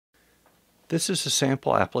This is a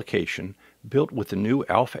sample application built with the new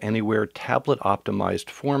Alpha Anywhere tablet-optimized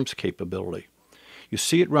forms capability. You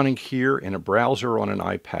see it running here in a browser on an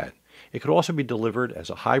iPad. It could also be delivered as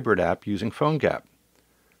a hybrid app using PhoneGap.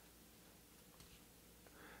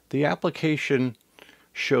 The application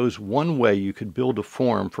shows one way you could build a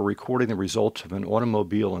form for recording the results of an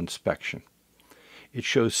automobile inspection. It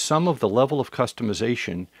shows some of the level of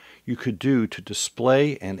customization you could do to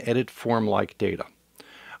display and edit form-like data.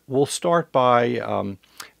 We'll start by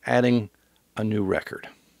adding a new record.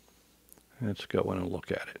 Let's go in and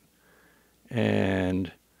look at it.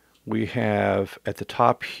 And we have at the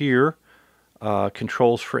top here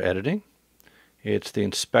controls for editing. It's the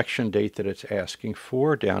inspection date that it's asking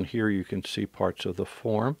for. Down here you can see parts of the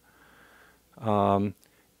form. And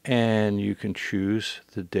you can choose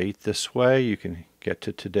the date this way. You can get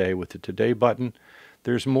to today with the Today button.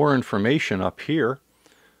 There's more information up here.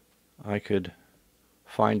 I could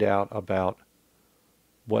find out about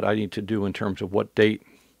what I need to do in terms of what date.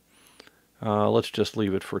 Let's just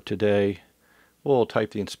leave it for today. We'll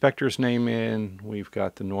type the inspector's name in. We've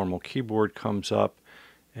got the normal keyboard comes up,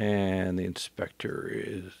 and the inspector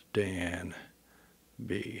is Dan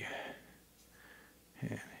B.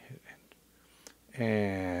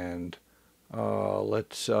 And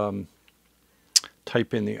let's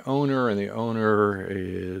type in the owner, and the owner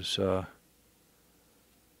is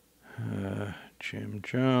Jim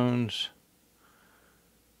Jones.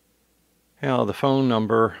 Now the phone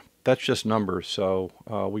number, that's just numbers, so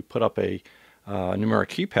we put up a numeric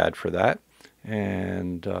keypad for that,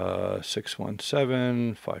 and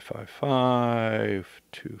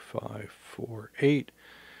 617-555-2548.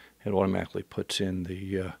 It automatically puts in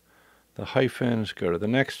the hyphens. Go to the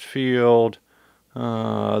next field.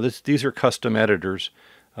 These are custom editors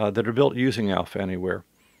that are built using Alpha Anywhere,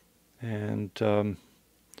 and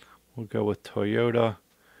we'll go with Toyota,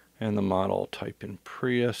 and the model, type in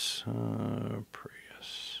Prius,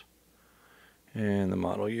 and the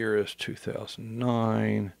model year is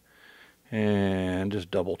 2009, and just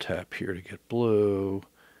double tap here to get blue,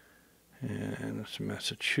 and it's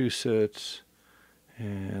Massachusetts,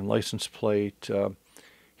 and license plate.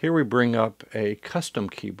 Here we bring up a custom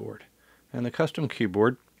keyboard, and the custom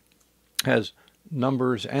keyboard has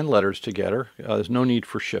numbers and letters together. There's no need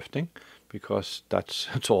for shifting because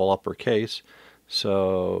it's all uppercase.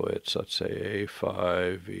 So it's, let's say,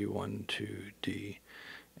 A5, V12D,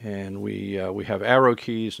 and we have arrow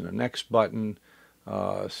keys and a next button,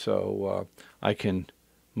 so I can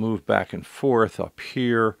move back and forth up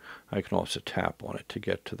here. I can also tap on it to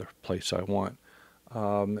get to the place I want.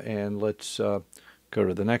 And let's go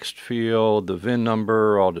to the next field, the VIN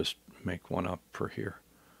number. I'll just make one up for here.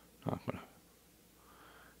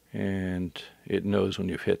 And it knows when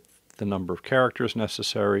you've hit the number of characters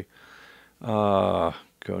necessary. Go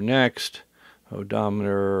next.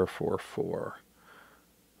 Odometer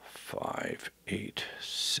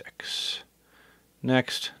 44586.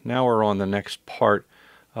 Next. Now we're on the next part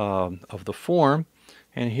of the form,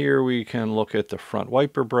 and here we can look at the front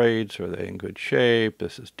wiper braids. Are they in good shape?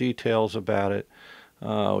 This is details about it.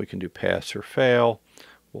 We can do pass or fail.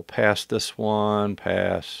 We'll pass this one.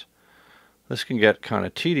 Pass. This can get kind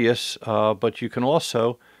of tedious, but you can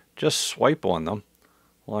also just swipe on them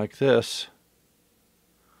like this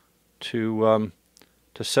to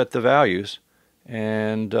set the values.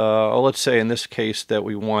 And let's say in this case that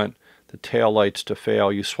we want the tail lights to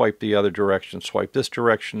fail. You swipe the other direction, swipe this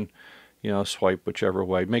direction, swipe whichever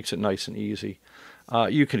way. It makes it nice and easy.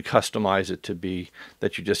 You can customize it to be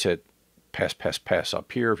that you just hit pass, pass, pass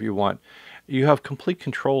up here if you want. You have complete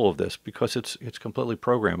control of this because it's completely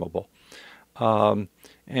programmable.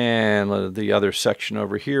 And the other section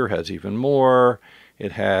over here has even more.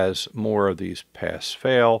 It has more of these pass,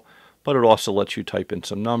 fail, but it also lets you type in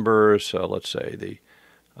some numbers. So let's say the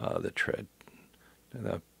tread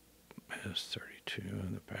that is 32,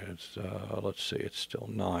 and the pads, let's see, it's still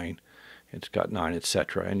 9. It's got 9,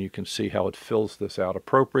 etc. And you can see how it fills this out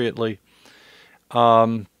appropriately.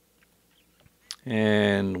 And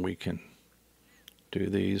we can do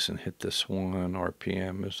these and hit this one.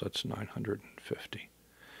 RPM is, that's 950.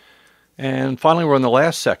 And finally, we're in the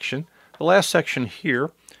last section. The last section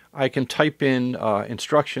here, I can type in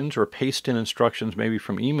instructions or paste in instructions maybe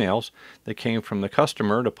from emails that came from the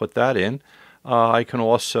customer to put that in. I can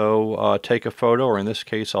also take a photo, or in this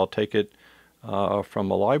case I'll take it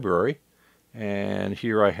from a library. And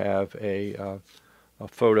here I have a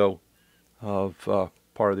photo of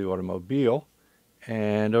part of the automobile.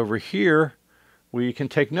 And over here we can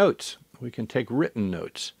take notes. We can take written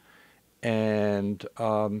notes. And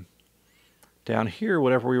down here,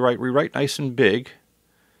 whatever we write nice and big.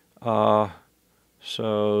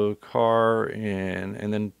 So car in,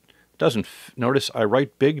 and then doesn't, notice I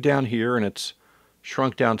write big down here and it's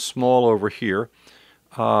shrunk down small over here.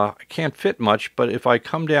 I can't fit much, but if I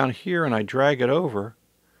come down here and I drag it over,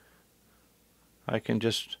 I can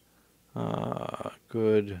just,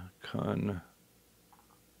 good condition.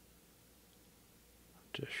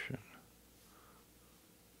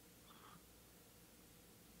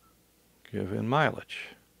 Given mileage.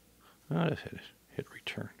 Just hit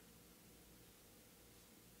return.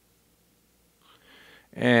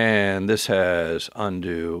 And this has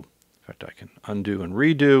undo. In fact, I can undo and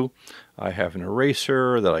redo. I have an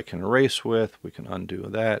eraser that I can erase with. We can undo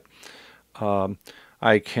that.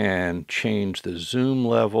 I can change the zoom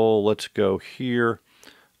level. Let's go here.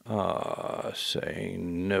 Say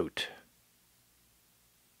note.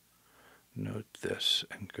 Note this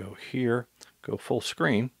and go here. Go full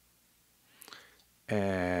screen.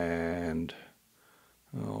 And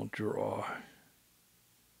I'll draw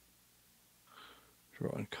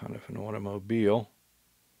in kind of an automobile.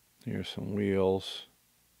 Here's some wheels.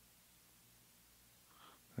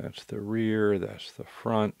 That's the rear, that's the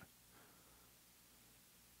front.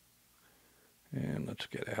 And let's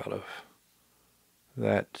get out of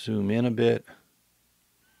that, zoom in a bit.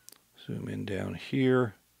 Zoom in down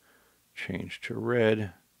here, change to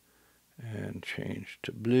red, and change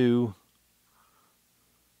to blue.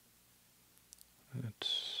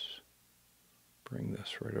 Let's bring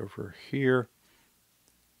this right over here.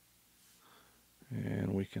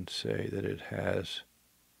 And we can say that it has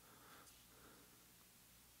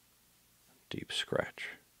deep scratch.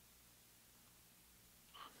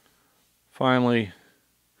 Finally,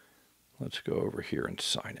 let's go over here and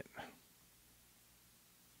sign it.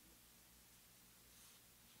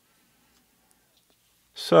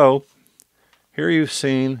 So here you've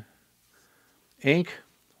seen ink.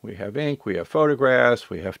 We have ink, we have photographs,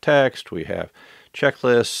 we have text, we have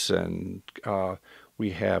checklists, and we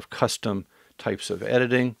have custom types of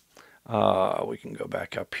editing. We can go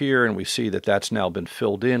back up here and we see that that's now been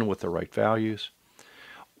filled in with the right values.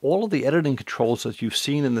 All of the editing controls that you've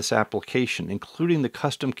seen in this application, including the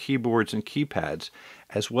custom keyboards and keypads,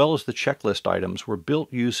 as well as the checklist items, were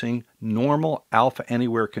built using normal Alpha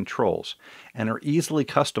Anywhere controls and are easily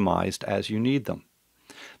customized as you need them.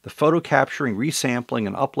 The photo capturing, resampling,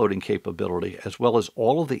 and uploading capability, as well as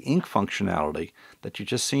all of the ink functionality that you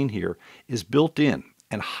just seen here, is built in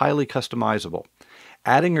and highly customizable.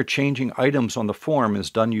 Adding or changing items on the form is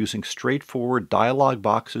done using straightforward dialog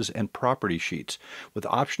boxes and property sheets, with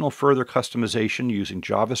optional further customization using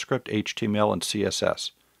JavaScript, HTML, and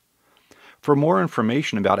CSS. For more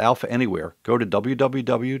information about Alpha Anywhere, go to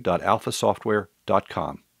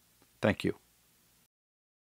www.alphasoftware.com. Thank you.